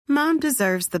Mom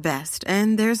deserves the best,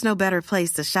 and there's no better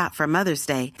place to shop for Mother's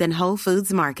Day than Whole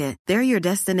Foods Market. They're your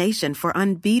destination for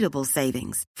unbeatable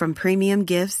savings, from premium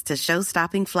gifts to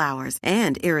show-stopping flowers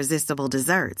and irresistible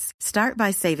desserts. Start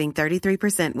by saving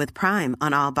 33% with Prime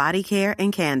on all body care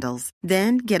and candles.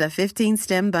 Then get a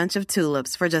 15-stem bunch of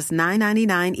tulips for just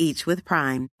 $9.99 each with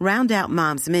Prime. Round out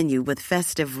Mom's menu with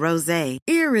festive rosé,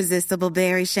 irresistible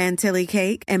berry chantilly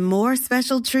cake, and more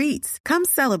special treats. Come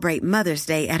celebrate Mother's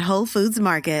Day at Whole Foods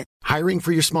Market. Hiring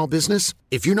for your small business?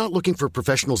 If you're not looking for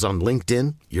professionals on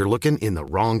LinkedIn, you're looking in the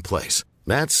wrong place.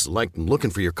 That's like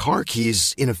looking for your car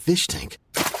keys in a fish tank.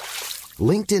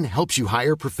 LinkedIn helps you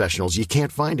hire professionals you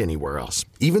can't find anywhere else,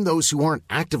 even those who aren't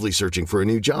actively searching for a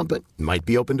new job but might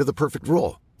be open to the perfect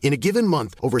role. In a given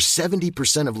month, over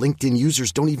 70% of LinkedIn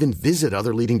users don't even visit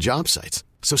other leading job sites.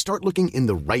 So start looking in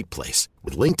the right place.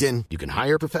 With LinkedIn, you can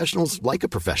hire professionals like a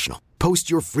professional. Post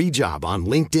your free job on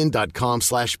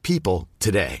linkedin.com/people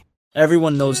today.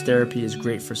 Everyone knows therapy is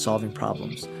great for solving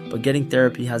problems, but getting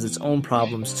therapy has its own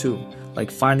problems too,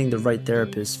 like finding the right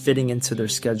therapist, fitting into their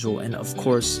schedule, and of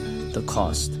course, the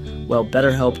cost. Well,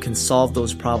 BetterHelp can solve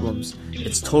those problems.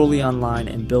 It's totally online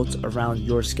and built around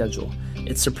your schedule.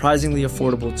 It's surprisingly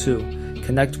affordable too.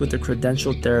 Connect with a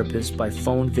credentialed therapist by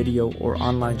phone, video, or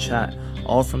online chat,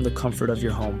 all from the comfort of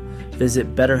your home.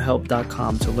 Visit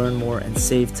BetterHelp.com to learn more and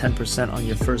save 10% on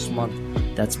your first month.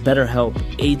 That's BetterHelp,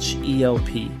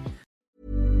 H-E-L-P.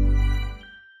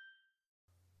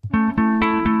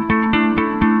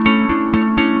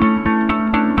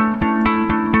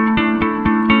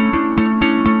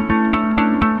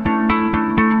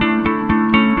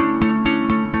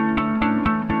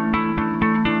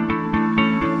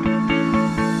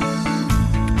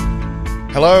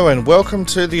 Hello and welcome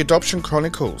to the Adoption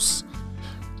Chronicles.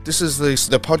 This is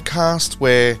the podcast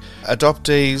where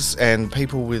adoptees and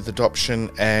people with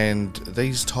adoption and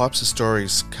these types of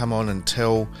stories come on and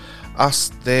tell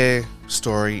us their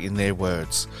story in their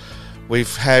words.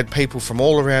 We've had people from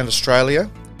all around Australia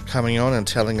coming on and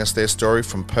telling us their story,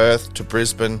 from Perth to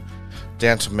Brisbane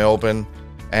down to Melbourne,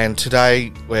 and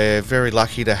today we're very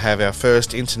lucky to have our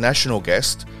first international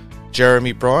guest,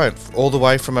 Jeremy Bryant, all the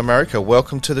way from America.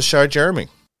 Welcome to the show, Jeremy.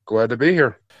 Glad to be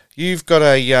here. You've got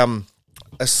a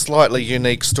slightly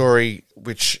unique story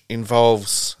which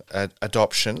involves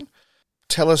adoption.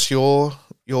 Tell us your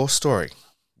story.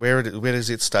 Where does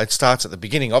it start? It starts at the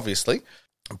beginning, obviously,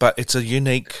 but it's a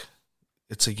unique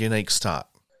start.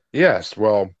 Yes.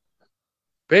 Well,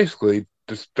 basically,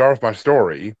 to start off my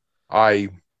story,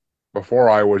 before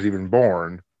I was even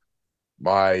born,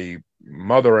 my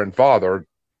mother and father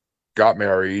got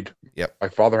married. Yep. My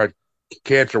father had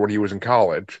cancer when he was in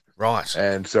college. Right.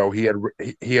 And so he had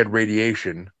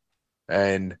radiation,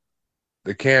 and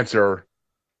the cancer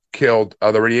killed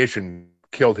the radiation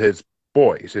killed his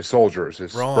boys, his soldiers,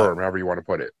 his sperm, however you want to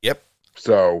put it. Yep.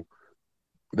 So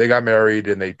they got married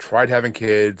and they tried having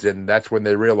kids, and that's when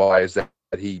they realized that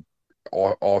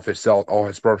all his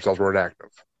sperm cells were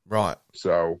inactive. Right.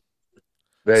 So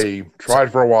they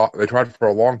tried for a while. They tried for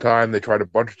a long time. They tried a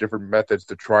bunch of different methods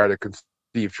to try to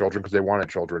conceive children because they wanted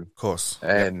children. Of course.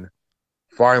 And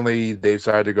finally, they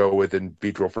decided to go with in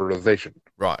vitro fertilization.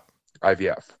 Right.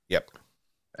 IVF. Yep.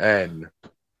 And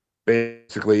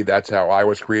basically, that's how I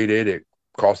was created. It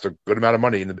cost a good amount of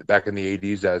money back in the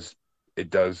 80s, as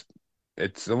it does.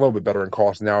 It's a little bit better in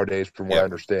cost nowadays, from what I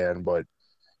understand. But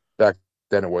back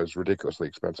then, it was ridiculously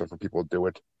expensive for people to do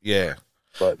it. Yeah.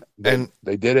 But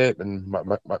they did it, and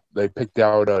they picked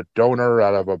out a donor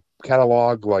out of a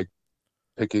catalog, like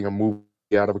picking a movie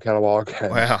out of a catalog.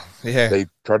 And wow! Yeah. They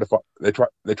tried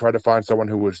to find someone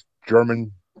who was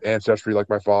German ancestry, like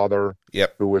my father.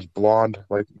 Yep. Who was blonde,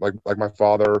 like my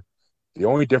father. The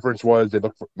only difference was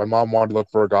my mom wanted to look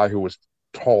for a guy who was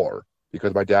taller,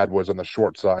 because my dad was on the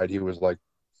short side. He was like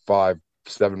 5'7",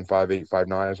 5'8",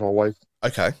 5'9" his whole life.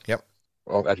 Okay. Yep.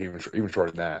 Well, actually, even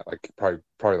shorter than that, like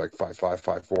probably like 5'5",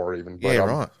 5'4", even. But, yeah,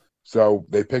 right. So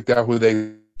they picked out who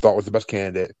they thought was the best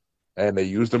candidate, and they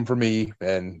used them for me.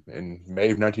 And in May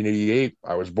of 1988,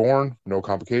 I was born. No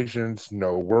complications,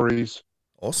 no worries.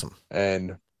 Awesome.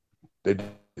 And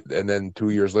then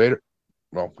 2 years later,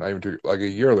 well, not even like a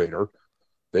year later,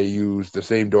 they used the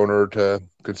same donor to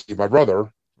conceive my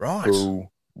brother, right, who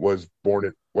was born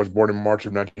in March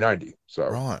of 1990. So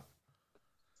right.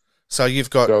 So you've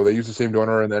got... So they used the same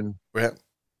donor, and then... Yeah.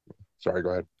 Sorry,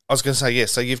 go ahead. I was going to say,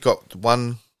 yes. So you've got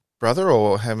one brother,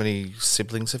 or how many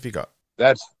siblings have you got?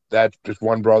 That's just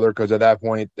one brother, because at that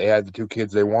point, they had the two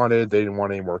kids they wanted. They didn't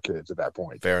want any more kids at that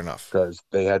point. Fair enough. Because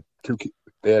they had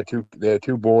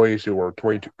two boys who were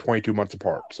 22 months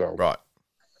apart. So right.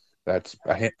 That's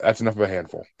enough of a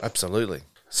handful. Absolutely.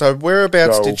 So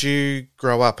whereabouts So- did you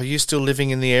grow up? Are you still living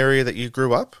in the area that you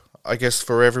grew up? I guess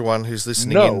for everyone who's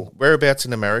listening in, No. whereabouts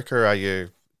in America are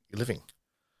you living?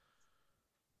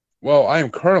 Well, I am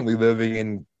currently living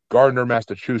in Gardner,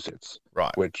 Massachusetts,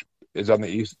 Right. which is on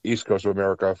the east coast of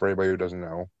America. For anybody who doesn't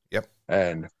know, Yep.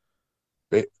 and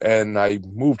I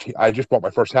moved. I just bought my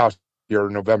first house here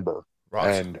in November,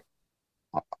 Right. and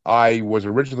I was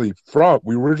originally from.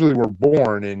 We originally were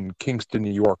born in Kingston,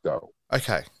 New York, though.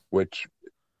 Okay. Which,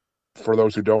 for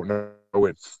those who don't know,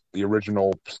 it's the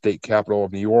original state capital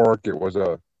of New York. It was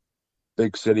a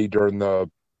big city during the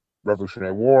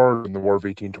Revolutionary War and the War of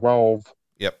 1812.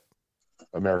 Yep.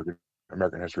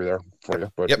 American history there for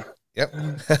you, but Yep.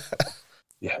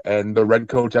 yeah, and the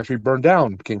Redcoats actually burned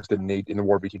down Kingston in the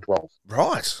War of 1812.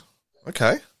 Right.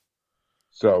 Okay.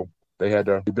 So they had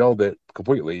to rebuild it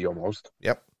completely, almost.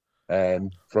 Yep.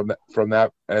 And from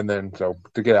that, and then so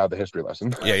to get out of the history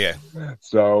lesson. Yeah.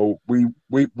 So we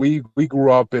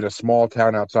grew up in a small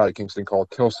town outside of Kingston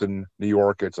called Tilson, New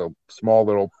York. It's a small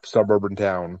little suburban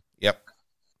town. Yep.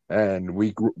 And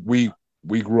we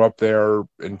grew up there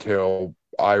until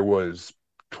I was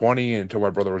 20, until my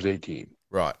brother was 18.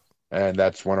 Right. And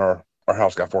that's when our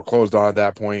house got foreclosed on at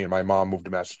that point, and my mom moved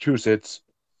to Massachusetts,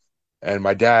 and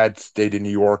my dad stayed in New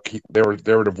York. They were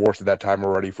divorced at that time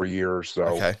already for years. So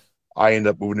Okay. I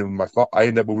ended up moving in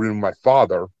with my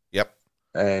father. Yep.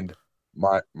 And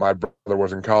my brother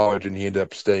was in college, and he ended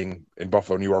up staying in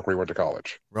Buffalo, New York, where he went to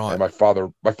college. Right. And my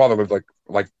father lived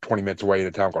like 20 minutes away in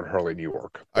a town called Hurley, New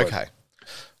York. But Okay.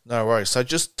 No worries. So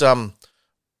just, I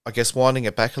guess winding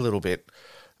it back a little bit,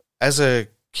 as a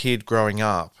kid growing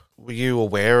up, were you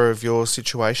aware of your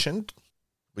situation?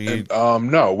 Were you?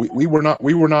 No, we were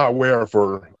not aware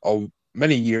for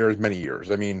many years.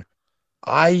 I mean,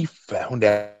 I found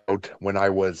out when I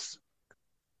was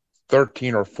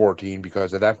 13 or 14,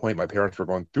 because at that point my parents were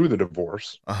going through the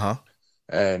divorce. Uh-huh.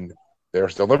 And they were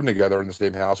still living together in the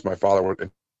same house. My father was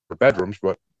in bedrooms,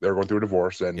 but they were going through a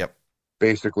divorce. And Yep.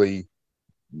 basically,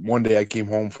 one day I came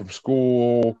home from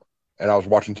school and I was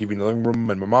watching TV in the living room,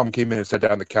 and my mom came in and sat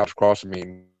down on the couch across from me,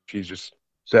 and she just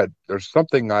said, "There's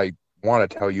something I want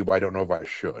to tell you, but I don't know if I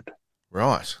should."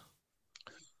 Right.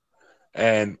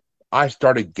 And I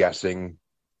started guessing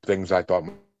things I thought,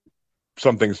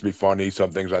 some things to be funny,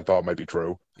 some things I thought might be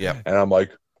true. Yep. And I'm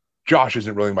like, "Josh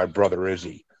isn't really my brother, is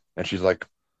he?" And she's like,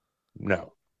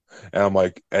 "No." And I'm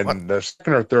like, and What? the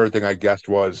second or third thing I guessed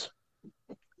was,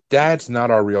 "Dad's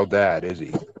not our real dad, is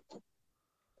he?"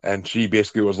 And she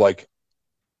basically was like,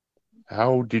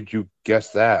 "How did you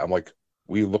guess that?" I'm like,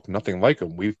 "We look nothing like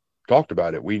him. We've talked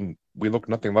about it. We look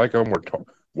nothing like him.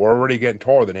 We're already getting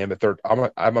taller than him at third.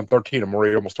 I'm 13. I'm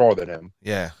already almost taller than him."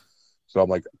 Yeah. So I'm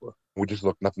like, "We just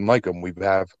look nothing like him.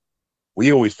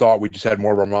 We always thought we just had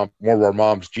more of our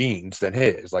mom's genes than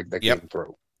his, like that Yep. came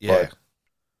through." Yeah.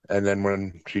 And then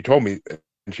when she told me,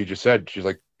 and she just said, she's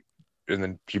like, and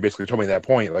then she basically told me at that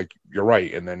point, like, "You're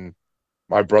right." And then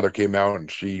my brother came out,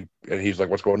 and he's like,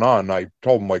 "What's going on?" And I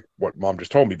told him like what mom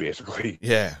just told me, basically.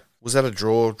 Yeah. Was that a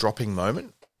jaw-dropping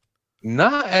moment?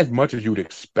 Not as much as you would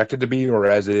expect it to be, or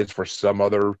as it is for some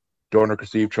other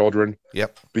donor-conceived children,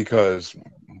 Yep. because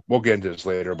we'll get into this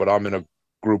later, but I'm in a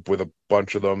group with a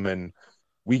bunch of them, and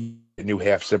we get new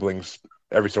half-siblings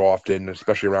every so often,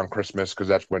 especially around Christmas, because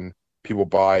that's when people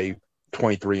buy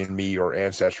 23andMe or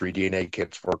Ancestry DNA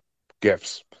kits for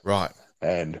gifts. Right.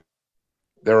 And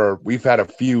we've had a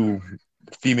few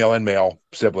female and male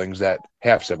siblings that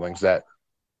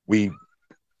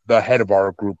the head of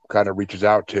our group kind of reaches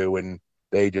out to, and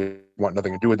they just want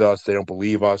nothing to do with us. They don't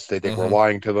believe us. They think we're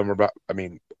lying to them about. I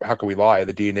mean, how can we lie?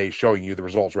 The DNA is showing you the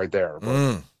results right there.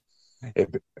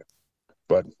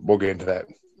 But we'll get into that.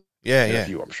 Yeah. in Yeah. a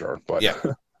few, I'm sure. But Yeah.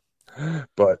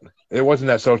 but it wasn't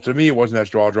that. So to me, it wasn't as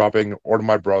jaw dropping, or to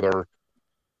my brother.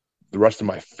 The rest of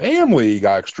my family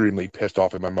got extremely pissed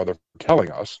off at my mother for telling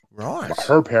us. Right.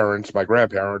 Her parents, my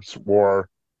grandparents, were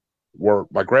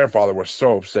my grandfather was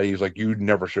so upset. He's like, "You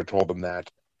never should have told them that."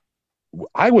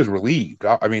 I was relieved.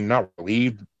 I mean, not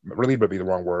relieved. Relieved would be the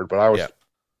wrong word, but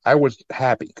I was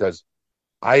happy, because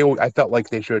I felt like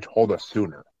they should have told us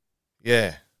sooner.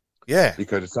 Yeah. Yeah.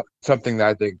 Because it's something that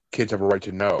I think kids have a right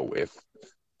to know if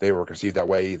they were conceived that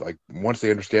way. Like, once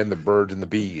they understand the birds and the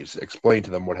bees, explain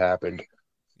to them what happened.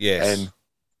 Yes. And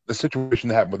the situation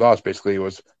that happened with us basically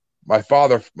was my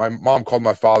mom called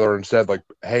my father and said, like,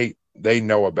 "Hey, they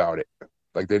know about it.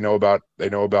 Like, they know about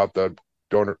the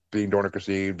being donor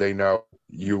conceived. They know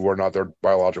you were not their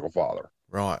biological father."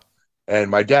 Right.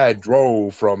 And my dad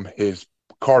drove from his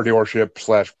car dealership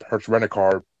 / Hertz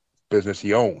rent-a-car business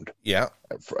he owned, Yeah.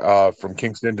 from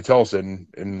Kingston to Tilson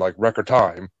in like record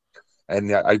time.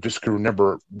 And I just could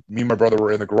remember me and my brother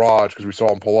were in the garage because we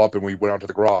saw him pull up, and we went out to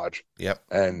the garage. Yep.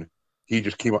 And he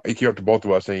came up to both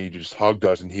of us, and he just hugged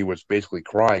us, and he was basically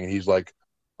crying. And he's like,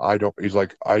 he's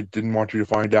like, I didn't want you to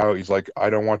find out. He's like, I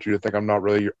don't want you to think I'm not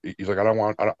really he's like,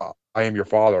 I am your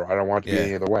father. I don't want it to be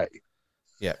any other way.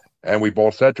 Yeah. And we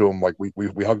both said to him, like, we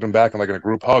hugged him back, and like in a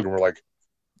group hug, and we're like,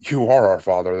 you are our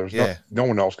father. There's no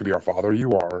one else could be our father.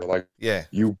 You are. Like,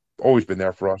 you've always been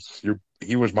there for us.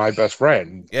 He was my best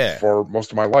friend for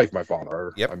most of my life, my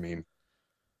father. Yep. I mean,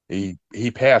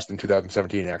 he passed in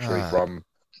 2017, actually, from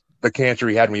the cancer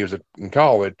he had when he was in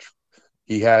college.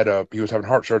 He was having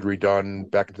heart surgery done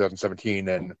back in 2017,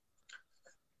 and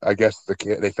I guess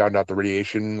they found out the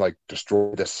radiation like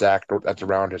destroyed the sac that's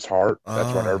around his heart.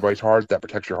 That's around everybody's heart. That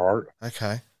protects your heart.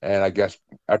 Okay. And I guess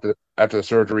after the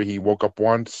surgery, he woke up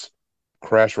once,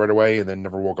 crashed right away, and then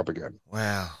never woke up again.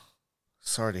 Wow.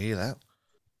 Sorry to hear that.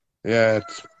 Yeah,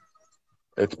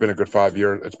 it's been a good 5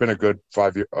 years. It's been a good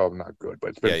 5 years. Oh, not good, but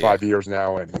it's been 5 years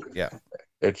now, and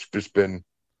it's just been.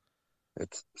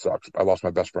 It sucks. I lost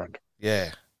my best friend.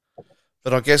 Yeah,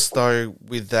 but I guess though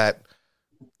with that,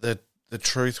 the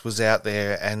truth was out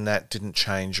there, and that didn't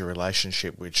change your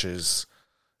relationship, which is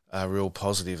a real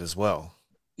positive as well.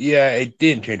 Yeah, it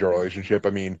didn't change our relationship. I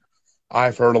mean,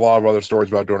 I've heard a lot of other stories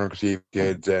about donor conceived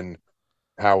kids and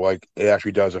how like it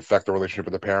actually does affect the relationship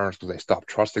with the parents because they stop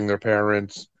trusting their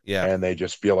parents. Yeah. And they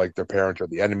just feel like their parents are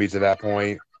the enemies at that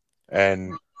point.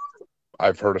 And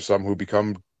I've heard of some who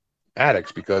become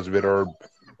addicts because of it or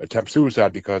attempt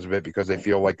suicide because of it, because they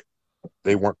feel like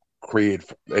they weren't created.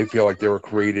 They feel like they were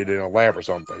created in a lab or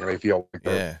something. And they feel like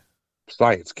they're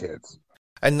science kids.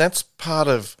 And that's part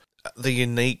of the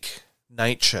unique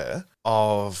nature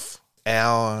of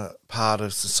our part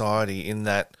of society, in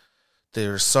that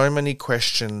there are so many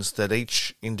questions that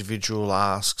each individual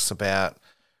asks about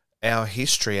our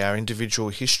history, our individual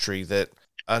history, that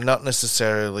are not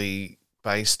necessarily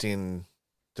based in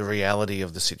the reality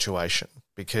of the situation,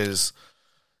 because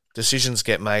decisions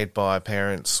get made by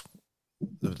parents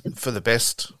for the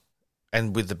best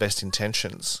and with the best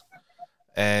intentions,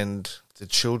 and the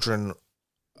children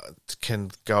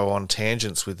can go on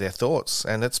tangents with their thoughts,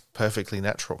 and it's perfectly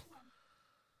natural.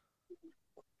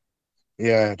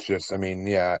 Yeah, it's just, I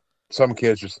mean, some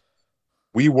kids just,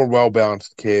 we were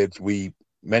well-balanced kids.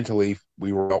 Mentally,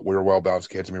 we were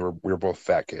well-balanced kids. I mean, we were both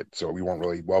fat kids, so we weren't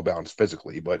really well-balanced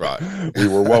physically, but we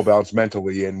were well-balanced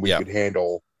mentally, and we could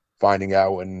handle finding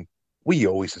out, and we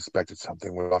always suspected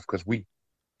something was off because we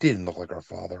didn't look like our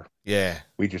father. Yeah.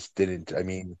 We just didn't. I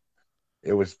mean,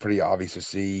 it was pretty obvious to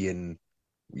see, and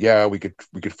we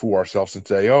could fool ourselves and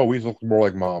say, oh, we look more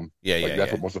like mom.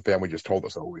 That's what most of the family just told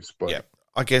us always. But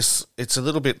I guess it's a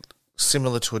little bit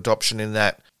similar to adoption in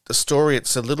that the story,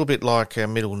 it's a little bit like a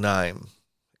middle name.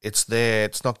 It's there,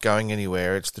 it's not going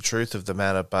anywhere, it's the truth of the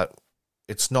matter, but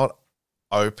it's not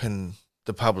open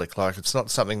the public. Like, it's not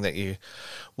something that you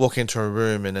walk into a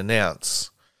room and announce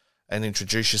and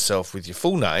introduce yourself with your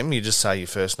full name. You just say your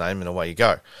first name and away you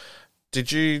go.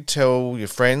 Did you tell your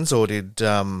friends, or did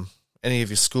any of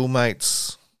your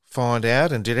schoolmates find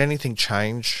out, and did anything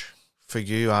change for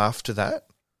you after that?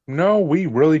 No, we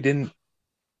really didn't.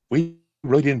 We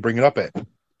really didn't bring it up at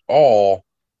all.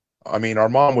 I mean, our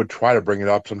mom would try to bring it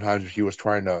up sometimes if she was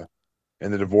trying to,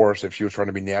 in the divorce, if she was trying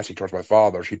to be nasty towards my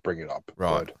father, she'd bring it up.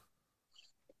 Right. But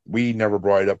we never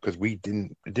brought it up because it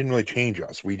didn't really change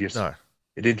us.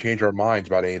 It didn't change our minds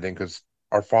about anything because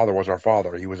our father was our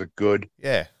father. He was a good,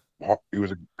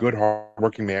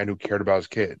 hardworking man who cared about his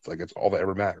kids. Like, it's all that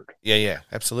ever mattered. Yeah,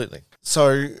 absolutely.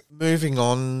 So moving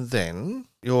on then,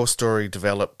 your story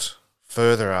developed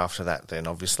further after that then,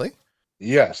 obviously.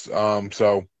 Yes.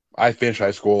 So I finished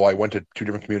high school. I went to 2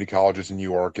 different community colleges in New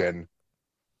York, and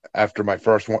after my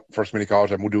first community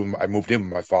college, I moved in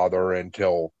with my father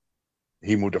until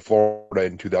he moved to Florida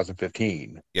in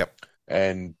 2015. Yep.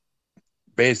 And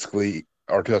basically,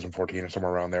 or 2014 or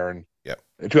somewhere around there, and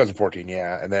in 2014,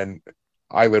 and then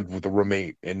I lived with a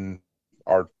roommate in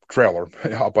our trailer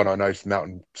up on a nice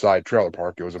mountainside trailer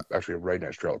park. It was actually a very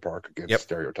nice trailer park against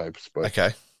stereotypes. But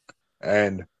okay.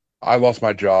 And I lost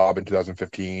my job in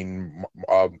 2015.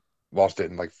 Lost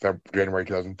it in like January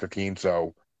 2015.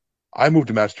 So I moved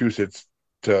to Massachusetts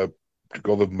to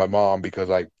go live with my mom because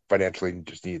I financially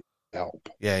just needed help.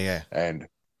 Yeah. And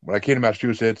when I came to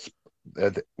Massachusetts,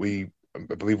 I believe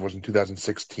it was in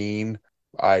 2016,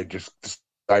 I just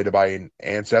decided to buy an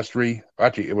Ancestry.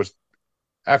 Actually, it was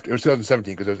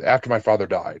 2017 because it was after my father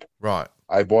died. Right.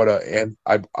 I bought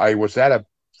I was at a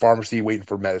pharmacy waiting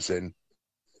for medicine,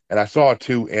 and I saw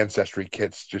 2 Ancestry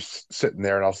kits just sitting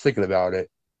there, and I was thinking about it.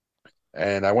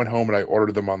 And I went home and I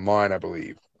ordered them online, I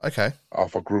believe. Okay.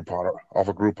 off a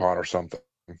Groupon or something.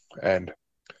 And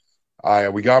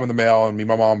we got them in the mail, and me and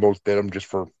my mom both did them just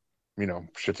for,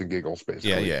 shits and giggles, Yeah,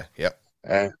 basically. yeah, yep.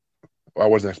 And I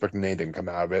wasn't expecting anything to come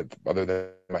out of it other than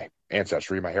my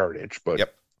ancestry, my heritage.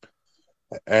 Yep.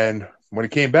 And when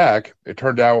it came back, it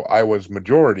turned out I was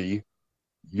majority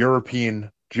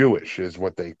European Jewish, is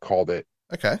what they called it.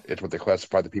 Okay. It's what they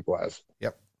classified the people as.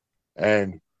 Yep.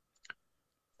 And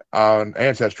on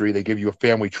Ancestry, they give you a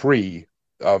family tree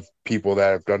of people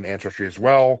that have done Ancestry as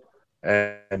well.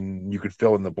 And you could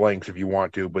fill in the blanks if you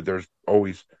want to, but there's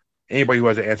always anybody who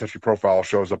has an Ancestry profile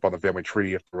shows up on the family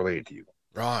tree if they're related to you.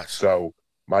 Right. So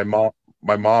my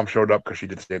mom showed up because she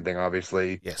did the same thing,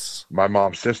 obviously. Yes. My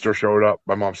mom's sister showed up.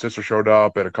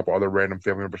 And a couple other random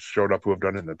family members showed up who have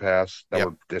done it in the past that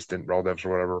were distant relatives or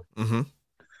whatever. Mm-hmm.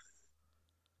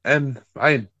 And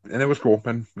it was cool,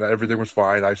 and everything was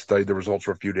fine. I studied the results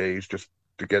for a few days just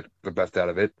to get the best out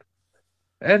of it.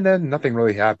 And then nothing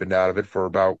really happened out of it for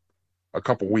about a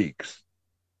couple weeks.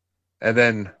 And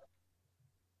then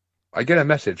I get a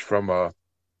message from a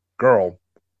girl,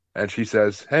 and she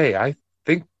says, "Hey, I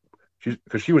think,"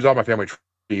 because she was on my family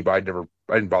tree, but I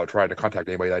didn't bother trying to contact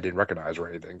anybody that I didn't recognize or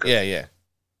anything. Yeah, yeah.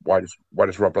 Why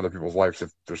disrupt other people's lives if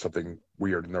there's something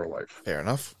weird in their life? Fair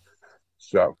enough.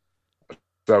 So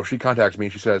she contacts me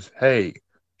and she says, "Hey,"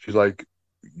 she's like,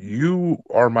 "you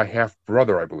are my half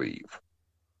brother, I believe."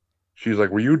 She's like,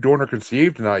 "Were you donor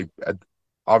conceived?" And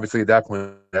obviously at that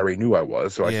point I already knew I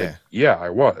was. So I said, "Yeah, I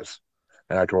was."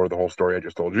 And I told her the whole story I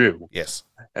just told you. Yes.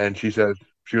 And she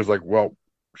was like, "Well,"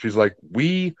 she's like,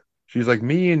 "me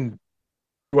and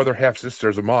two other half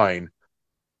sisters of mine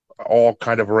all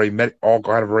kind of already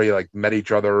met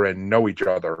each other and know each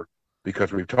other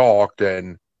because we've talked.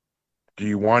 And do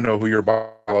you want to know who your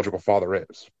biological father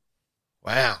is?"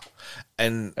 Wow.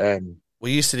 And were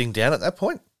you sitting down at that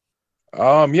point?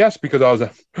 Yes, because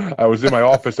I was in my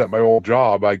office at my old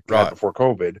job I had before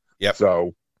COVID. Yep.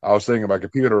 So I was sitting at my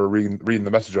computer reading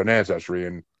the message on Ancestry,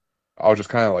 and I was just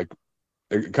kind of like,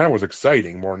 it kind of was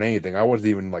exciting more than anything. I wasn't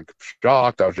even like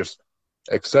shocked. I was just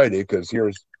excited because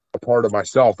here's a part of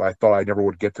myself I thought I never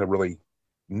would get to really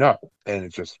know. And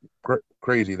it's just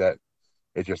crazy that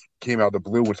it just came out of the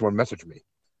blue when someone messaged me.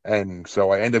 And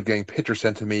so I ended up getting pictures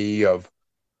sent to me of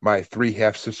my three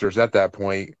half sisters at that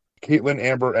point, Caitlin,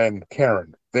 Amber, and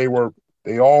Karen. They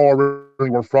all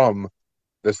really were from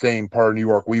the same part of New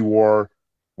York. We were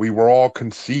all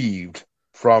conceived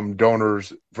from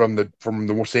donors from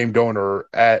the same donor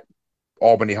at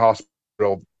Albany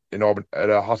Hospital at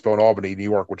a hospital in Albany, New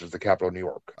York, which is the capital of New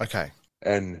York. Okay.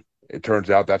 And it turns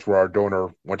out that's where our donor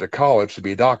went to college to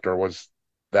be a doctor, was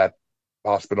that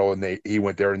hospital, and he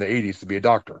went there in the 80s to be a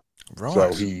doctor. Right.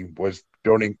 So he was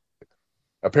donating.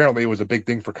 Apparently, it was a big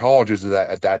thing for colleges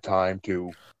at that time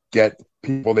to get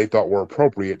people they thought were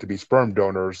appropriate to be sperm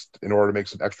donors in order to make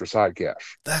some extra side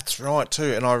cash. That's right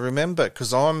too, and I remember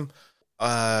because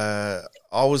I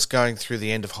was going through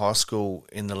the end of high school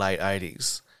in the late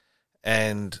 80s,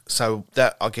 and so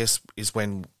that I guess is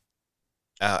when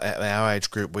our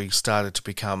age group we started to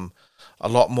become a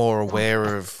lot more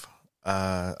aware of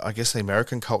I guess the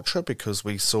American culture, because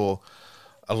we saw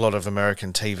a lot of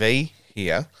American TV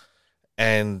here.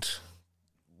 And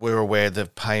we're aware of the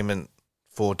payment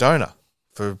for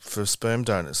sperm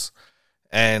donors.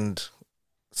 And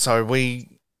so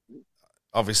we,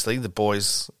 obviously the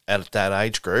boys at that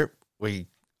age group, we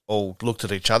all looked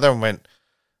at each other and went,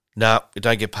 "No, we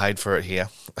don't get paid for it here."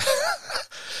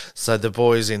 So the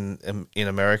boys in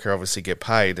America obviously get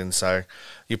paid. And so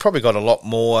you probably got a lot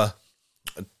more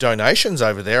donations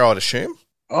over there, I'd assume.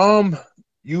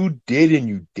 You did and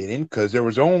you didn't, because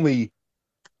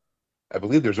I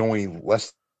believe there's only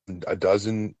less than a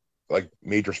dozen like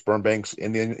major sperm banks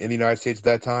in the United States at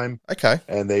that time. Okay.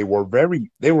 And they were very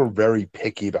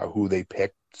picky about who they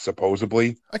picked,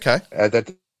 supposedly. Okay.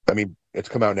 I mean, it's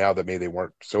come out now that maybe they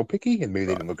weren't so picky and maybe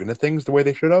they didn't look into things the way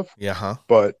they should have. Yeah. Huh.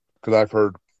 But because I've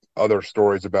heard other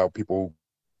stories about people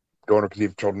donor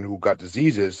conceived children who got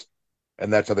diseases,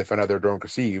 and that's how they found out they're donor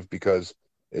conceived, because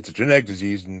it's a genetic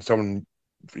disease and someone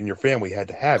in your family had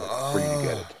to have it for you to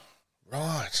get it.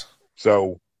 Right.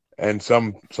 So, and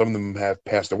some of them have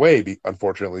passed away,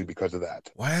 unfortunately, because of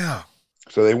that. Wow.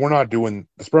 So the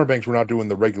sperm banks were not doing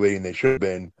the regulating they should have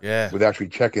been. Yeah. With actually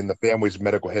checking the family's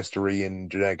medical history and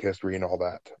genetic history and all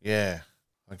that. Yeah.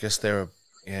 I guess that's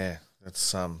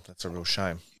a real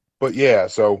shame. But yeah,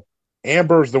 so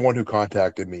Amber's the one who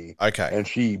contacted me. Okay. And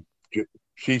she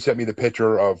sent me the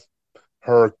picture of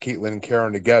her, Caitlin, and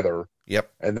Karen together.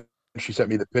 Yep. And then she sent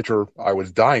me the picture I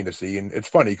was dying to see. And it's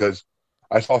funny because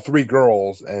I saw three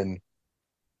girls, and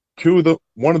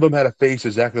one of them had a face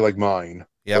exactly like mine,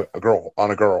 Yep. a girl on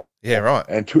a girl. Yeah, right.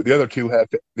 And the other two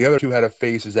had a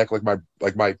face exactly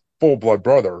like my full blood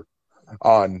brother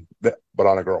but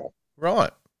on a girl.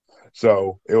 Right.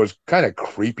 So it was kind of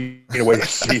creepy in a way to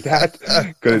see that,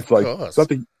 because Of it's like course.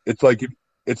 something. It's like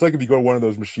if you go to one of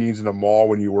those machines in a mall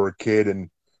when you were a kid and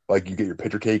like you get your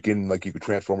picture taken, like you could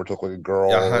transform it to look like a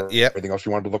girl or Yep. anything else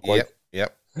you wanted to look like.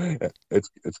 Yep.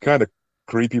 It's kind of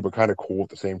creepy but kind of cool at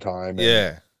the same time. And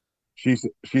Yeah.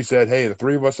 she said, "Hey, the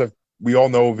three of us we all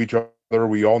know of each other.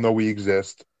 We all know we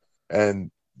exist, and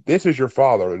this is your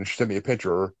father." And she sent me a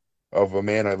picture of a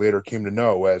man I later came to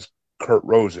know as Kurt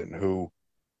Rosen, who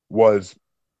was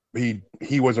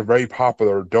he was a very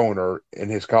popular donor in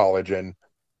his college, and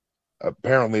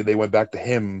apparently they went back to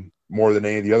him more than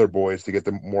any of the other boys to get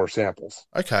them more samples.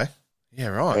 Okay. Yeah,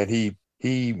 right. And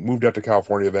he moved out to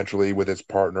California eventually with his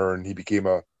partner, and he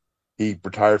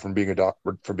retired from being a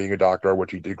doctor,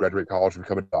 which he did graduate college and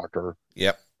become a doctor.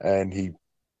 Yep. And he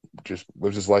just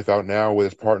lives his life out now with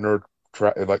his partner.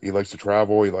 He likes to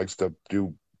travel. He likes to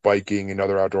do biking and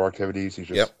other outdoor activities. He's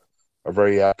just a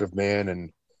very active man,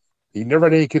 and he never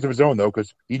had any kids of his own, though,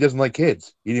 because he doesn't like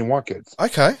kids. He didn't want kids.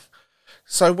 Okay.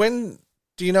 So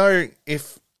do you know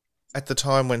if at the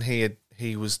time when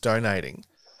he was donating,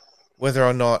 whether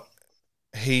or not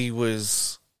he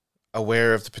was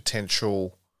aware of the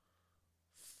potential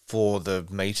for the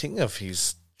meeting of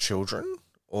his children,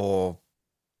 or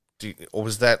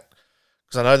was that,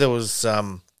 because I know there was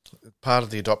part of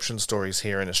the adoption stories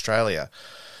here in Australia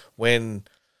when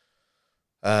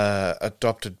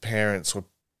adopted parents were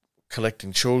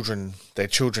collecting their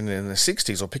children in the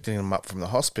 60s, or picking them up from the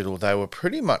hospital, they were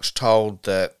pretty much told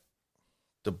that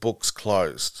the book's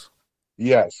closed.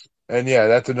 Yes. And yeah,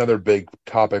 that's another big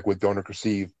topic with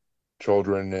donor-conceived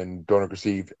children and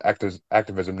donor-conceived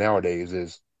activism nowadays,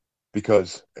 is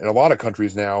because in a lot of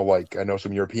countries now, like I know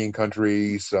some European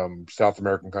countries, some South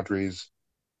American countries,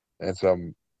 and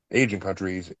some Asian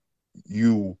countries,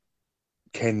 you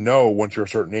can know once you're a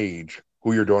certain age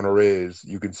who your donor is.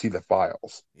 You can see the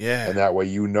files. Yeah. And that way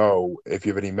you know if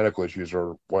you have any medical issues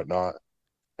or whatnot.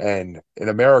 And in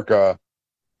America,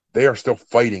 they are still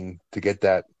fighting to get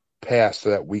that passed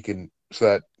so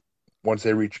that once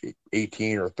they reach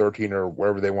 18 or 13 or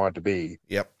wherever they want it to be,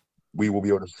 we will be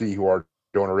able to see who our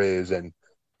donor is. And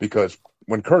because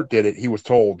when Kurt did it, he was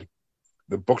told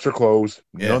the books are closed.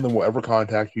 None of them will ever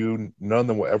contact you. None of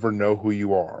them will ever know who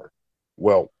you are.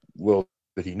 Well, little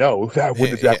did he know that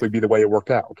wouldn't exactly be the way it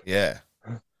worked out. Yeah.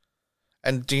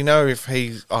 And do you know if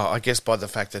I guess by the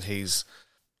fact that he's,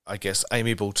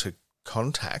 amiable to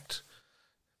contact,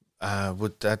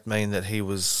 would that mean that he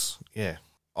was,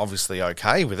 obviously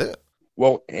okay with it?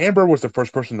 Well, Amber was the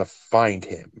first person to find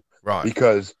him. Right.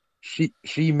 Because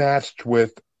she matched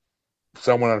with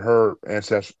someone on her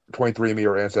 23andMe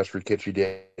or Ancestry kit she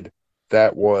did.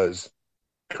 That was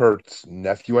Kurt's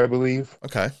nephew, I believe.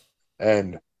 Okay.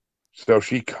 And so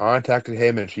she contacted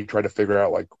him and she tried to figure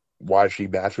out like why she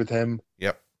matched with him.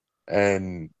 Yep.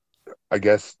 And I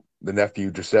guess the nephew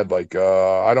just said like,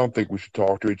 I don't think we should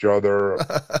talk to each other.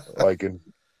 And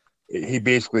he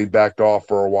basically backed off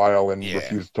for a while and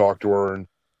refused to talk to her. And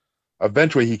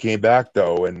eventually he came back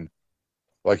though. And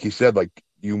like he said, like,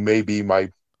 you may be my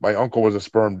uncle was a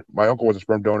sperm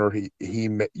donor.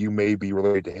 You may be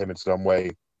related to him in some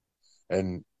way.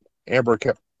 And Amber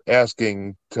kept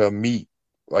asking to meet,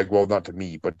 not to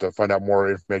meet, but to find out more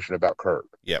information about Kurt.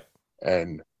 Yep.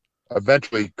 And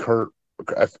eventually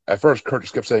at first Kurt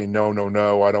just kept saying, no,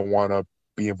 I don't want to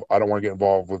get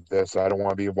involved with this. I don't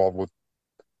want to be involved with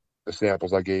the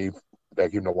samples that gave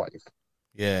him to life.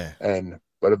 Yeah.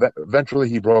 But eventually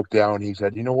he broke down. He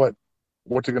said, you know what?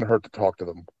 What's it going to hurt to talk to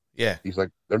them? Yeah. He's like,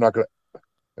 they're not going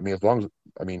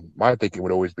to, my thinking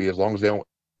would always be, as long as they don't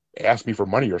ask me for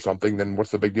money or something, then what's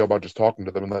the big deal about just talking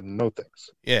to them and letting them know things?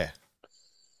 Yeah.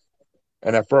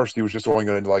 And at first he was just only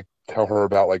going to tell her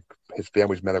about his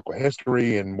family's medical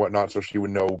history and whatnot, so she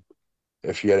would know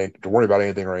if she had to worry about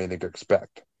anything or anything to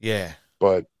expect. Yeah.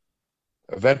 But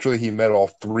eventually he met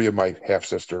all three of my half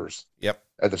sisters. Yep.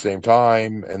 At the same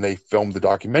time, and they filmed the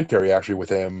documentary actually with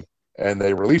him, and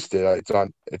they released it. It's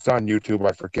on YouTube.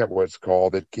 I forget what it's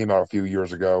called. It came out a few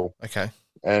years ago. Okay.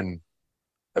 And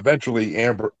eventually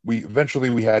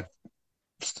we had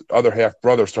other half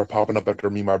brothers start popping up after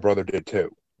me and my brother did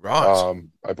too. Right.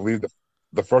 I believe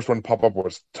the first one to pop up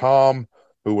was Tom,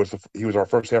 who was our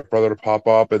first half brother to pop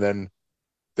up, and then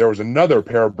there was another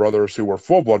pair of brothers who were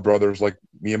full blood brothers like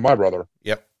me and my brother.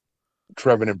 Yep.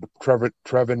 Trevin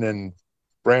and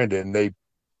Brandon, they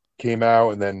came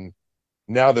out, and then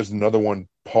now there's another one,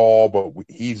 Paul, but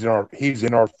he's in our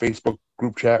Facebook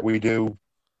group chat we do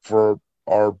for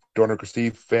our donor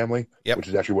conceived family, which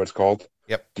is actually what it's called.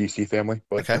 Yep. DC family,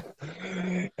 but Okay.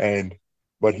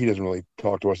 but he doesn't really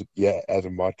talk to us yet as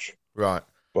much. Right.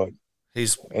 But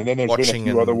He's and then there's been a watching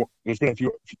few other and there's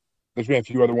been a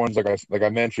few other ones like I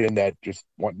mentioned that just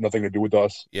want nothing to do with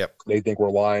us. yep. They think we're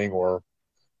lying or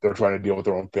they're trying to deal with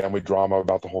their own family drama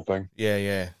about the whole thing. Yeah,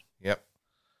 yeah. Yep.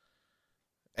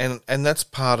 And that's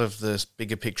part of the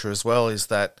bigger picture as well, is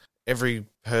that every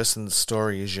person's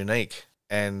story is unique,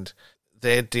 and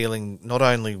they're dealing not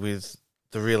only with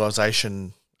the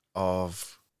realization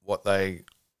of what they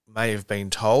may have been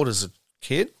told as a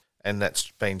kid, and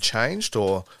that's been changed,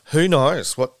 or who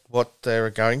knows what they're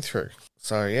going through.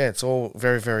 So yeah, it's all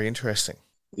very, very interesting.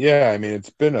 Yeah, I mean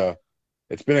it's been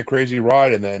a crazy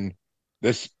ride, and then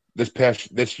this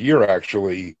year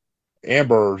actually,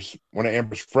 one of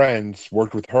Amber's friends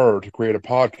worked with her to create a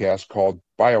podcast called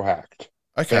Biohacked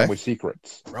Okay. Family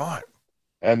Secrets, Right.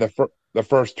 and the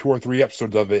first 2 or 3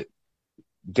 episodes of it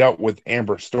dealt with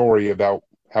Amber's story about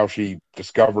how she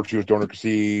discovered she was donor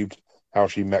conceived, how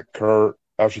she met Kurt,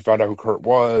 how she found out who Kurt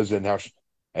was, and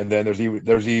and then there's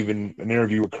even an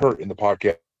interview with Kurt in the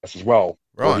podcast as well,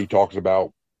 where Right. he talks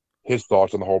about his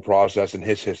thoughts on the whole process and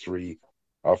his history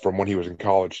from when he was in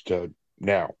college to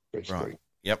now, basically. Right.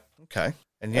 Yep. Okay.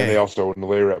 And And they yeah. also, in the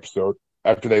later episode,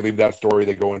 after they leave that story,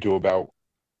 they go into about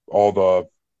all the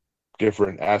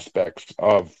different aspects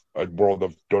of a world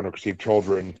of donor conceived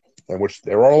children, in which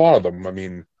there are a lot of them. I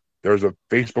mean, there's a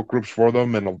Facebook groups for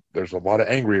them, and there's a lot of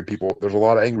angry people. There's a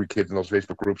lot of angry kids in those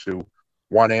Facebook groups who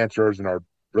want answers and are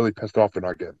really pissed off they're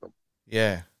not getting them.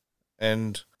 Yeah.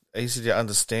 And easy to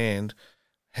understand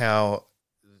how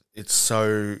it's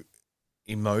so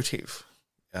emotive.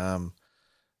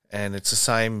 And it's the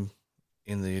same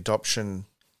in the adoption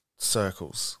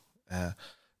circles.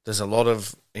 There's a lot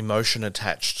of emotion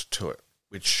attached to it,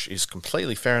 which is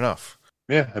completely fair enough.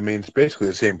 Yeah, I mean, it's basically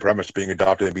the same premise, being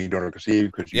adopted and being donor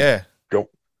conceived, because you don't.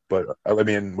 But I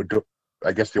mean,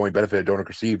 I guess the only benefit of donor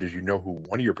conceived is you know who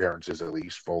one of your parents is at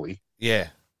least fully. Yeah.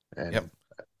 And Yep.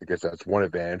 I guess that's one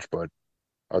advantage, but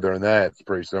other than that, it's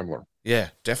pretty similar. Yeah,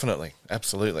 definitely.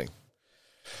 Absolutely.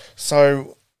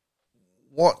 So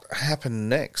what happened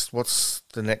next? What's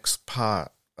the next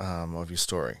part of your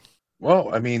story?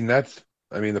 Well, I mean, the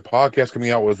podcast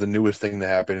coming out was the newest thing that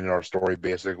happened in our story,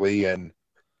 basically. And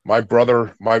my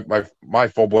brother, my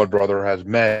full blood brother, has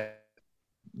met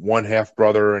one half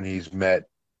brother, and he's met,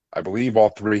 I believe, all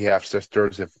 3 half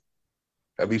sisters, if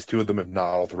at least 2 of them, if not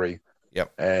all 3.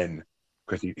 Yep. And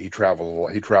because he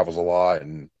travels a lot,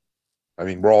 and I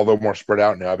mean, we're all a little more spread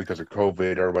out now because of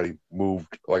COVID. Everybody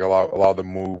moved, like a lot of them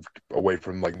moved away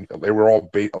from, like, they were all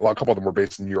a couple of them were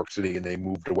based in New York City, and they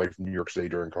moved away from New York City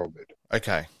during COVID.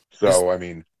 Okay. So, I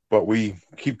mean, but we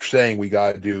keep saying we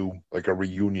got to do like a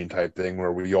reunion type thing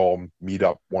where we all meet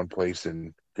up one place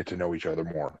and get to know each other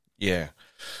more. Yeah.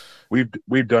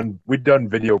 We've done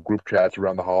video group chats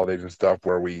around the holidays and stuff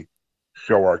where we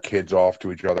show our kids off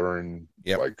to each other, and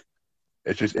like,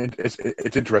 it's just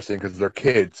it's interesting because their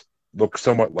kids look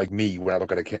somewhat like me when I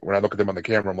look at them on the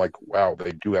camera. I'm like, wow,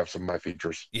 they do have some of my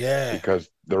features. Yeah. Because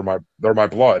they're my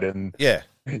blood, and yeah,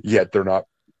 yet they're not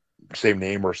same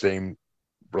name or same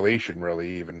relation,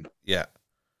 really, even.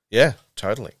 Yeah,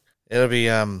 totally. It'll be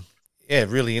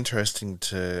really interesting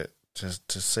to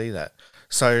see that.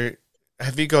 So,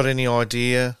 have you got any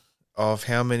idea of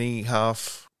how many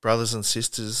half brothers and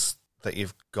sisters that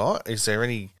you've got? Is there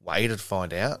any way to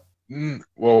find out?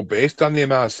 Well, based on the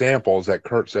amount of samples that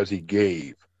Kurt says he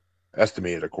gave,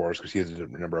 estimated, of course, because he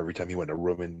doesn't remember every time he went to a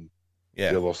room and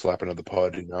did a little slapping of the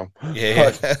pud, you know.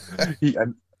 Yeah.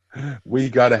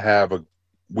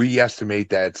 We estimate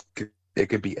that it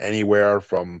could be anywhere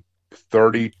from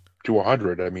 30 to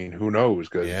 100. I mean, who knows?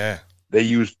 Because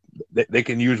they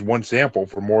can use one sample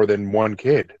for more than one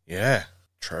kid. Yeah,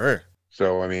 true.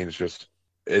 So I mean,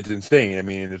 it's insane. I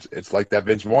mean, it's like that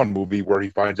Vince Vaughn movie where he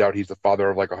finds out he's the father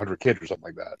of like 100 kids or something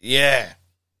like that. Yeah,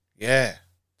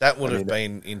 that would have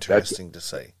been interesting to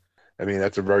see. I mean,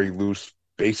 that's a very loose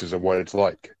basis of what it's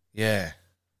like. Yeah,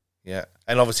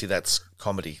 and obviously that's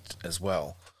comedy as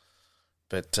well.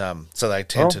 But so they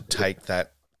tend to take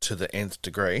that to the nth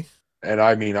degree. And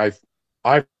I mean,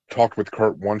 I've talked with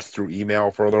Kurt once through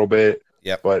email for a little bit.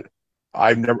 Yep. But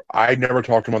I never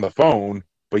talked to him on the phone.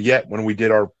 But yet, when we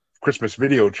did our Christmas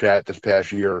video chat this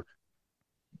past year,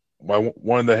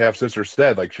 one of the half sisters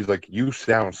said, like, she's like, "You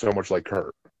sound so much like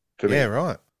Kurt to me." Yeah,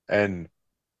 right. And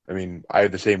I mean, I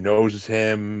have the same nose as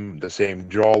him, the same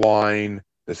jawline,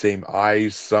 the same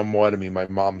eyes somewhat. I mean, my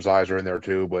mom's eyes are in there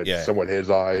too, but somewhat his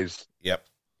eyes. Yep.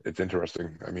 It's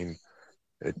interesting. I mean,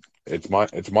 it's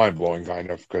mind blowing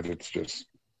kind of, because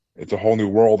it's a whole new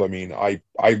world. I mean, I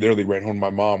literally ran home to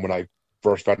my mom when I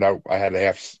first found out I had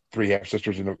three half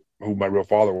sisters and who my real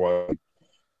father was,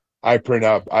 I sent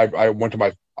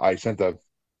the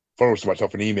photos to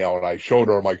myself an email and I showed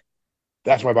her. I'm like,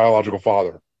 that's my biological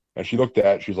father. And she looked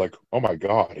at it. She's like, oh my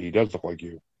God, he does look like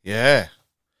you. Yeah.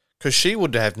 Because she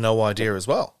would have no idea as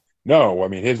well. No, I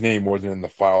mean, his name wasn't in the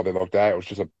file they looked at. It was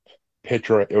just a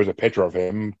picture. It was a picture of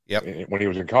him when he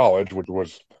was in college, which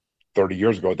was 30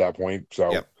 years ago at that point.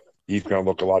 So he's going to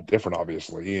look a lot different,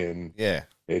 obviously. And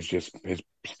it's just his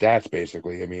stats,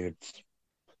 basically. I mean,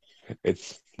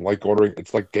 it's like ordering.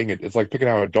 It's like it's like picking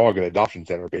out a dog at an adoption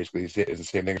center. Basically, it's the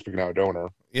same thing as picking out a donor.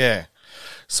 Yeah.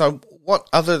 So, what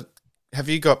other have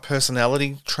you got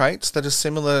personality traits that are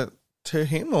similar to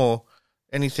him, or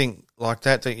anything like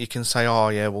that you can say? Oh,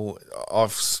 yeah. Well,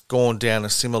 I've gone down a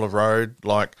similar road.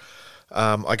 Like,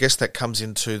 I guess that comes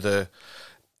into the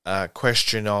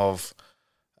question of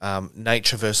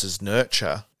nature versus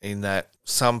nurture. In that,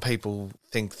 some people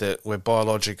think that we're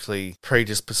biologically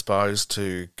predisposed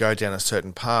to go down a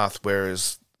certain path,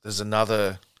 whereas there's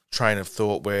another train of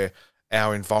thought where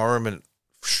our environment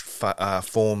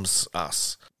forms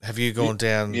us. Have you gone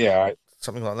down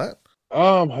something like that?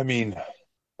 I mean,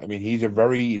 he's a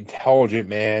very intelligent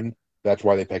man. That's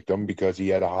why they picked him, because he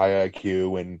had a high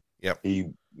IQ and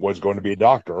he was going to be a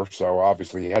doctor. So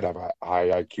obviously he had to have a high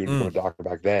IQ to become a doctor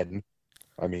back then.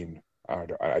 I mean, I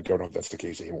don't know if that's the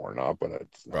case anymore or not, but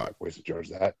it's not right ways to judge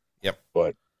that. Yep.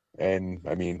 And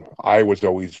I mean, I was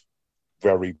always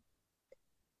very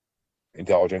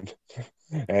intelligent,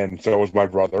 and so was my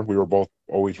brother. We were both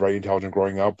always very intelligent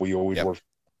growing up. We always were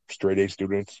straight A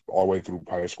students all the way through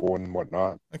high school and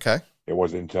whatnot. Okay. It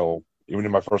wasn't until even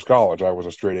in my first college I was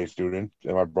a straight A student,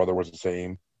 and my brother was the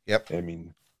same. Yep. I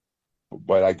mean,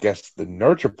 but I guess the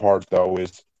nurture part though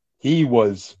is we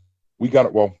got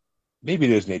it. Well, maybe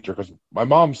it is nature, because my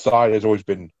mom's side has always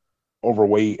been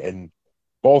overweight, and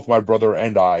both my brother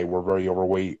and I were very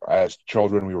overweight as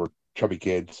children. We were chubby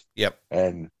kids. Yep.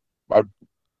 And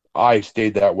I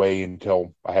stayed that way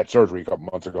until I had surgery a couple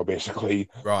months ago, basically.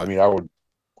 Right. I mean, I would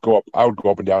go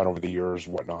up and down over the years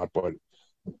and whatnot, but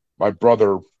my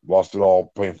brother lost it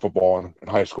all playing football in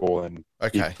high school, and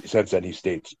since then he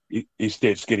stayed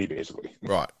skinny, basically.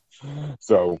 Right.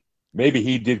 So maybe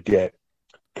he did get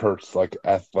Kurt's like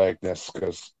athleticness,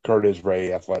 because Kurt is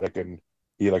very athletic and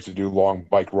he likes to do long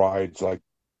bike rides like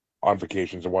on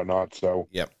vacations and whatnot. So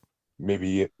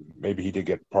maybe he did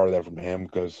get part of that from him,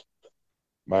 because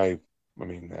I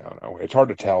don't know. It's hard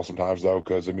to tell sometimes though,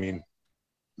 because I mean,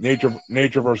 nature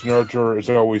versus nurture is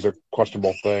always a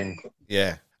questionable thing.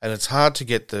 Yeah, and it's hard to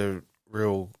get the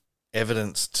real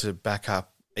evidence to back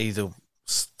up either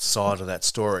side of that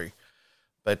story.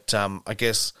 But I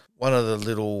guess one of the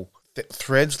little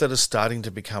threads that are starting to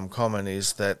become common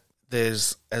is that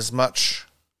there's as much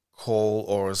call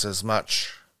or as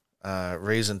much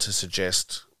reason to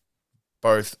suggest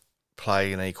both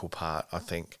play an equal part. I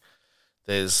think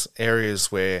there's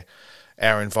areas where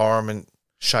our environment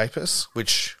shape us,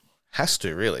 which has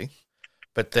to really,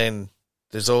 but then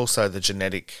there's also the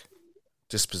genetic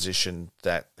disposition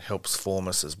that helps form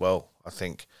us as well, I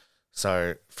think.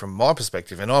 So from my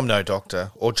perspective, and I'm no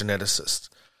doctor or geneticist,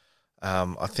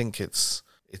 I think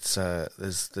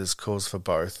there's cause for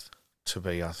both to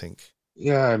be, I think.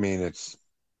 Yeah, I mean, it's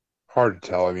hard to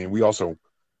tell. I mean, we also,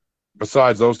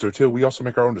 besides those two too, we also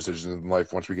make our own decisions in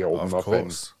life once we get old enough. Of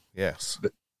course, yes.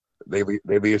 They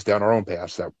lead us down our own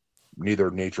paths that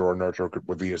neither nature or nurture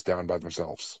would lead us down by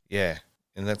themselves. Yeah,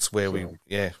 and that's where we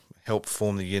help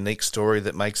form the unique story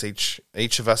that makes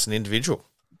each of us an individual.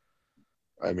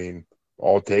 I mean,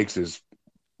 all it takes is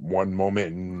one moment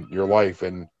in your life,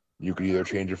 and you could either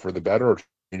change it for the better or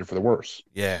change it for the worse.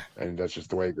 Yeah, and that's just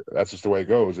the way it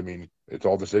goes. I mean, it's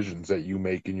all decisions that you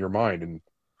make in your mind, and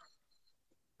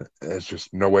it's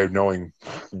just no way of knowing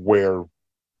where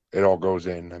it all goes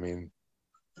in. I mean,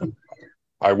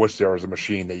 I wish there was a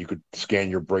machine that you could scan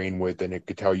your brain with, and it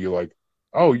could tell you like,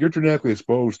 oh, you're genetically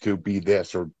supposed to be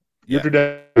this, or you're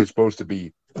genetically supposed to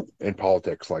be in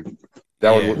politics. Like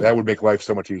that would make life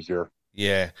so much easier.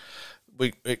 Yeah,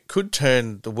 it could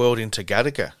turn the world into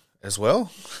Gattaca as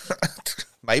well.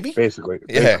 Maybe. Basically.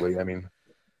 I mean,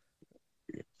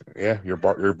 you're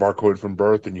barcoded from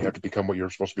birth, and you have to become what you're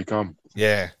supposed to become.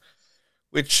 Yeah,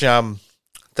 which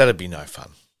that'd be no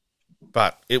fun,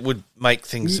 but it would make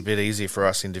things a bit easier for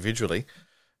us individually.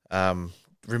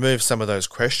 Remove some of those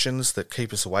questions that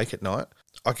keep us awake at night.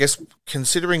 I guess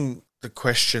considering the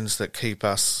questions that keep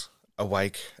us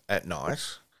awake at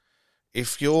night,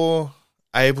 if you're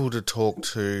able to talk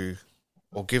to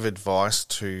or give advice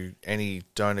to any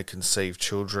donor-conceived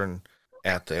children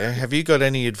out there, have you got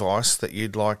any advice that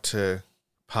you'd like to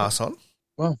pass on?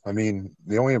 Well, I mean,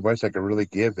 the only advice I could really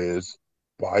give is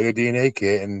buy a DNA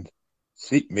kit and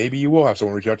see. Maybe you will have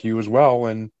someone reach out to you as well.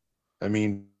 And I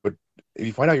mean, but if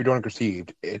you find out you're donor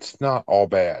conceived, it's not all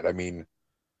bad. I mean,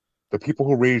 the people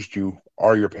who raised you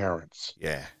are your parents.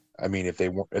 Yeah. I mean, if they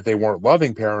weren't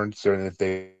loving parents, and if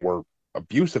they were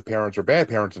abusive parents or bad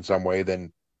parents in some way,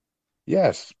 then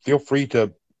yes, feel free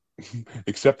to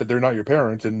accept that they're not your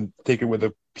parents and take it with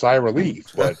a sigh of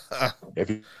relief. But if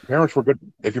your parents were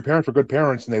good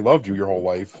parents and they loved you your whole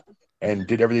life and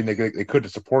did everything they could to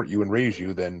support you and raise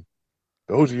you, then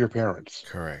those are your parents.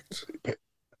 Correct.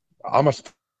 I'm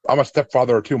a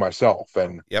stepfather or two myself,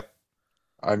 and Yep.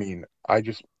 I mean, I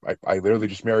literally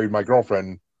just married my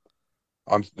girlfriend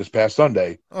on this past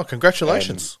Sunday. Oh,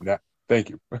 congratulations. Thank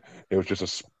you. It was just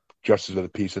a justice of the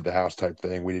peace at the house type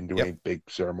thing. We didn't do any big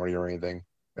ceremony or anything.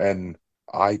 And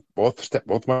both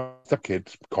my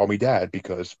stepkids call me dad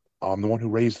because I'm the one who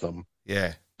raised them.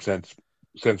 Yeah. Since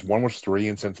one was 3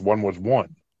 and since one was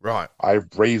 1. Right. I've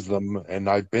raised them and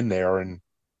I've been there. And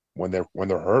when they're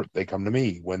hurt, they come to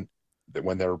me. When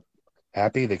they're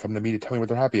happy, they come to me to tell me what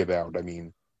they're happy about. I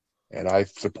mean, and I've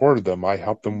supported them. I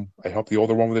helped the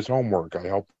older one with his homework. I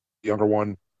helped the younger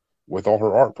one with all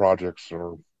her art projects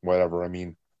or whatever. I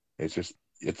mean, it's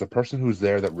the person who's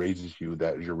there that raises you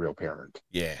that is your real parent.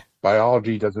 Yeah.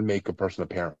 Biology doesn't make a person a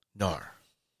parent. No.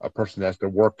 A person has to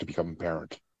work to become a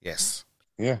parent. Yes.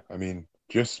 Yeah, I mean,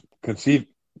 just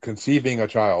conceiving a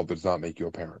child does not make you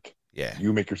a parent. Yeah.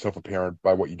 You make yourself a parent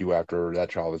by what you do after that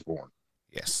child is born.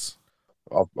 Yes.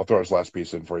 I'll throw this last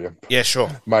piece in for you. Yeah, sure.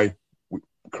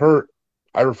 Kurt,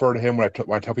 I refer to him when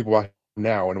I tell people about him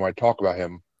now, and when I talk about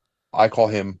him, I call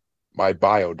him my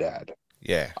bio dad.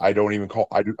 Yeah. I do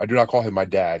not call him my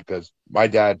dad because my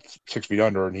dad's 6 feet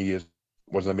under and he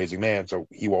was an amazing man, so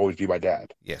he will always be my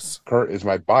dad. Yes. Kurt is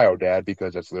my bio dad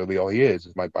because that's literally all he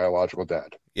is my biological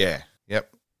dad. Yeah.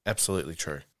 Yep. Absolutely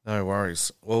true. No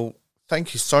worries. Well,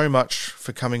 thank you so much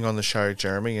for coming on the show,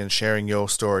 Jeremy, and sharing your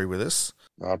story with us.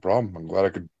 Not a problem. I'm glad I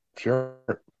could share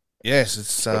it. Yes, it's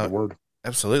Spread the word.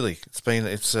 Absolutely. It's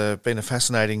been a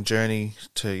fascinating journey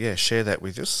to share that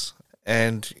with us.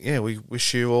 And we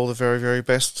wish you all the very, very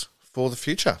best for the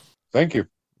future. Thank you.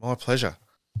 My pleasure.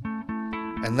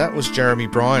 And that was Jeremy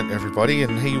Bryant, everybody,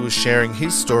 and he was sharing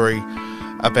his story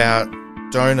about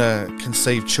donor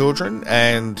conceived children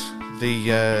and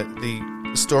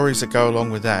the stories that go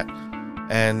along with that.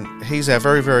 And he's our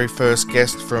very, very first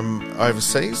guest from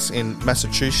overseas in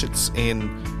Massachusetts in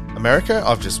America.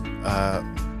 I've just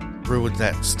ruined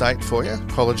that state for you.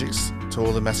 Apologies to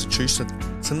all the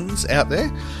Massachusettsans out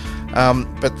there.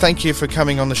 But thank you for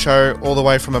coming on the show all the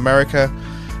way from America.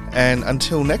 And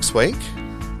until next week,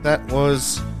 that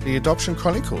was the Adoption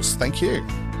Chronicles. Thank you.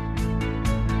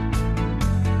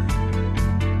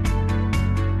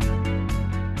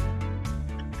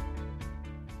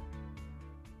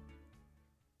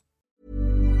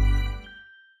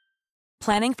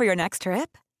 Planning for your next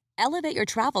trip? Elevate your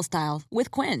travel style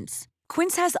with Quince.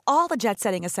 Quince has all the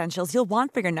jet-setting essentials you'll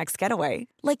want for your next getaway,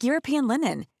 like European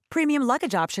linen, premium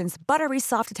luggage options, buttery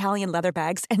soft Italian leather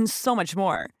bags, and so much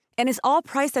more. And is all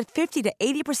priced at 50 to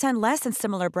 80% less than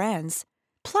similar brands.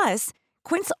 Plus,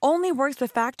 Quince only works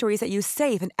with factories that use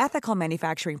safe and ethical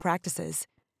manufacturing practices.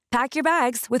 Pack your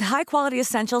bags with high-quality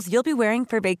essentials you'll be wearing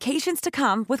for vacations to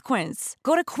come with Quince.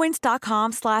 Go to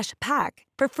quince.com/pack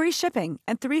for free shipping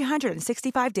and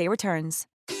 365-day returns.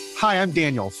 Hi, I'm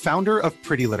Daniel, founder of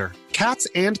Pretty Litter. Cats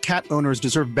and cat owners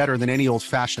deserve better than any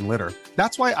old-fashioned litter.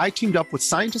 That's why I teamed up with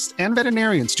scientists and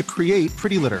veterinarians to create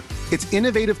Pretty Litter. Its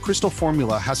innovative crystal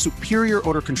formula has superior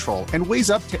odor control and weighs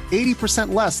up to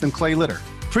 80% less than clay litter.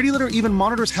 Pretty Litter even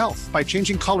monitors health by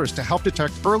changing colors to help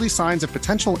detect early signs of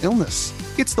potential illness.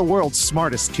 It's the world's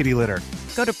smartest kitty litter.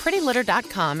 Go to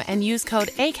prettylitter.com and use code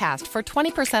ACAST for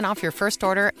 20% off your first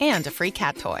order and a free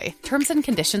cat toy. Terms and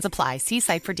conditions apply. See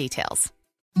site for details.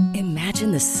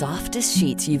 Imagine the softest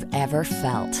sheets you've ever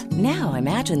felt. Now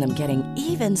imagine them getting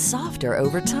even softer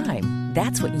over time.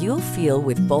 That's what you'll feel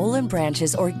with Boll &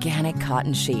 Branch's organic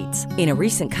cotton sheets. In a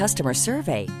recent customer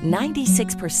survey,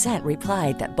 96%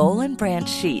 replied that Boll & Branch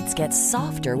sheets get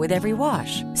softer with every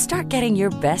wash. Start getting your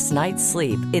best night's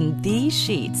sleep in these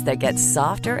sheets that get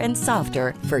softer and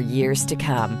softer for years to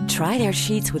come. Try their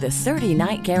sheets with a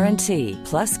 30-night guarantee.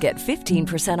 Plus, get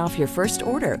 15% off your first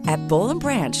order at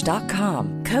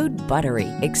bollandbranch.com. Code BUTTERY.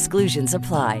 Exclusions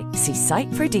apply. See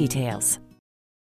site for details.